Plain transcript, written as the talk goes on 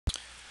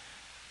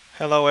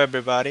Hello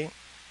everybody.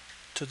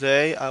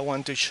 Today I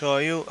want to show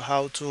you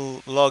how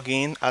to log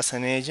in as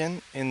an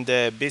agent in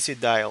the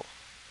VICIDIAL.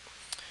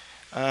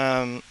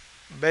 Um,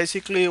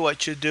 Basically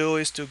what you do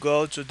is to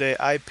go to the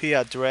IP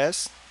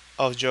address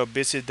of your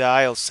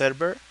VICIDIAL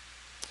server.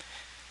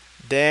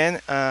 Then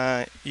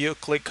you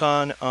click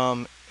on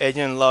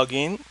agent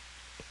login.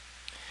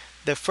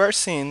 The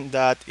first thing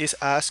that is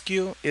asked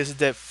you is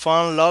the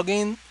phone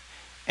login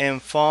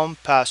and phone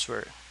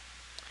password.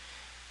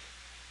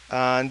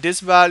 And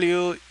this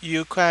value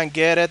you can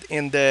get it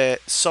in the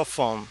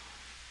subphone.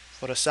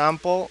 For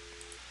example,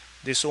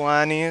 this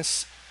one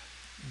is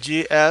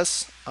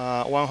GS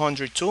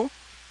 102.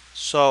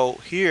 So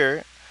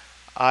here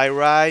I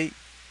write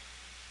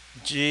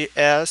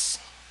GS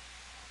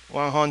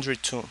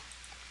 102.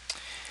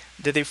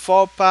 The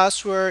default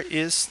password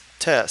is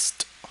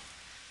test.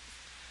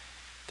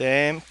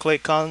 Then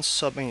click on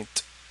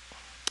submit.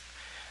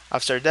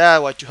 After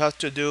that, what you have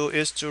to do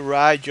is to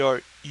write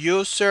your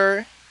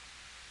user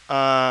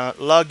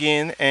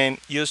login and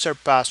user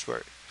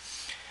password.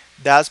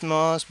 That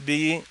must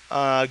be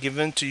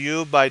given to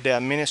you by the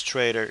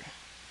administrator.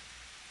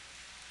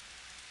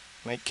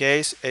 In my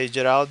case, A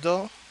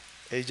Geraldo.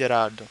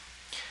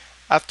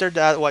 After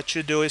that, what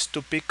you do is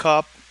to pick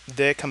up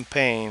the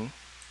campaign.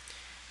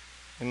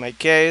 In my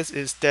case,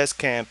 it's test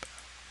camp.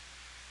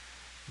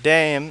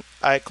 Then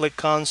I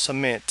click on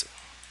submit.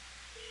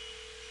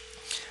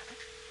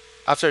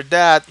 After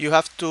that, you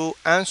have to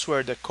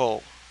answer the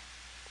call.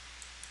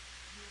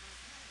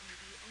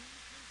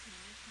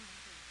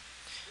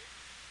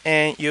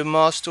 And you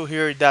must to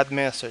hear that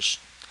message.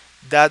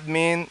 That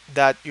means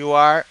that you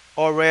are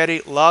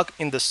already logged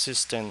in the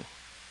system.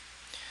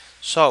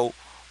 So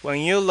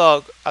when you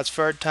log at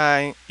first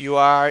time, you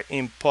are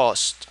in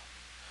post.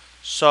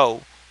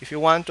 So if you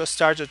want to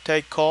start to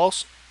take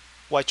calls,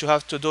 what you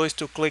have to do is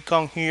to click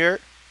on here,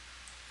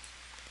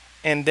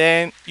 and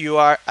then you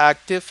are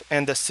active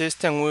and the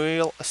system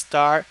will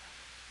start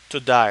to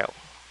dial.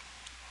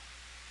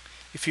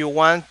 If you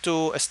want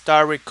to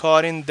start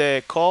recording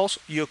the calls,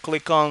 you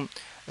click on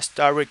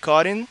start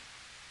recording.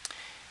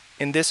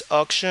 In this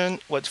option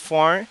with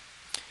phone,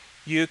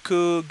 you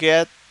could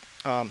get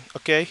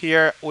okay,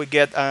 here we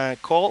get a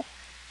call.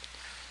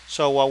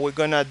 So what we're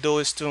gonna do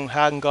is to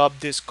hang up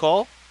this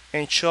call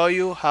and show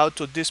you how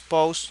to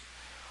dispose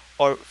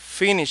or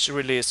finish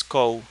release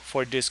code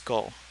for this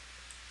call.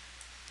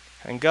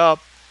 Hang up.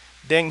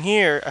 Then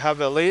here I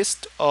have a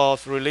list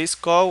of release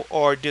code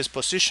or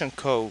disposition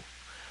code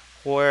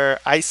where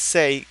I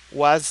say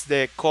what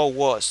the code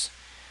was.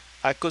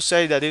 I could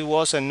say that it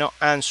was a no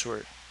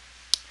answer.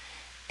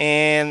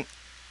 And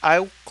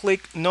I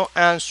click no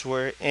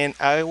answer and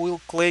I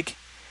will click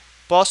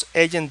post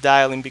agent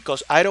dialing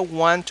because I don't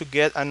want to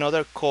get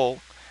another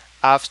call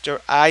after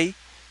I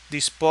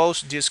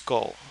dispose this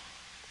call.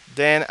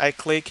 Then I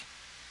click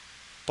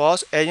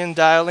post agent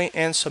dialing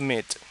and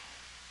submit.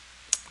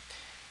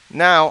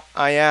 Now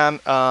I am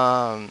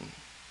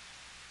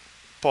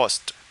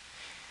post.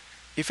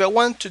 If I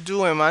want to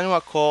do a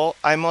manual call,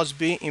 I must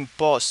be in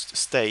post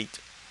state.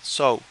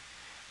 So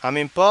I'm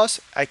in post,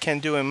 I can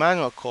do a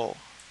manual call.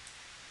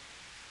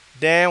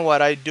 Then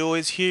what I do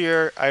is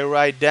here I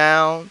write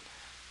down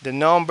the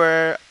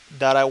number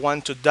that I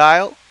want to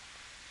dial,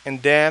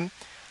 and then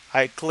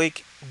I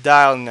click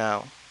dial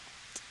now.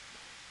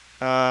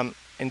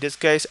 In this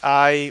case,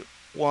 I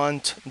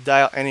won't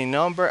dial any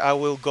number. I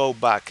will go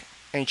back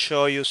and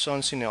show you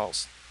something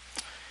else.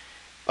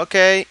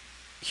 Okay,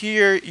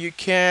 here you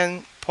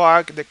can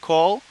park the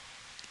call.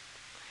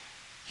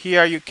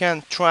 Here you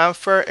can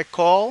transfer a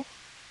call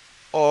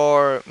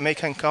or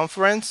make a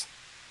conference.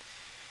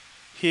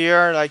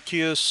 Here, like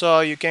you saw,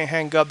 you can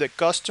hang up the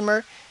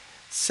customer.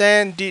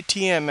 Send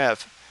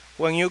DTMF.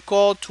 When you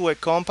call to a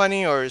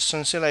company or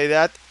something like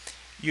that,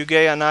 you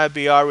get an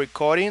IVR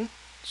recording.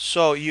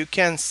 So you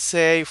can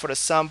say, for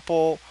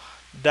example,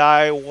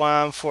 dial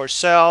 1 for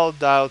sale,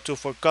 dial 2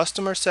 for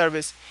customer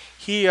service.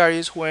 Here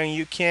is when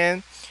you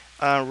can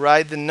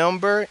write the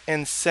number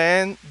and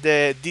send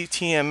the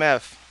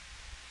DTMF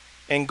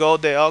and go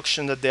the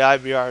option that the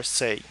IVR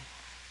say.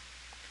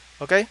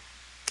 Okay?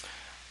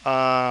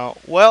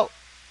 Well,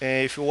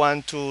 if you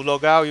want to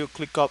log out, you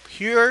click up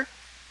here.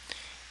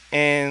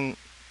 And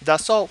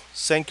that's all.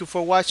 Thank you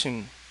for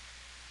watching.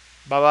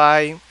 Bye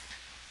bye.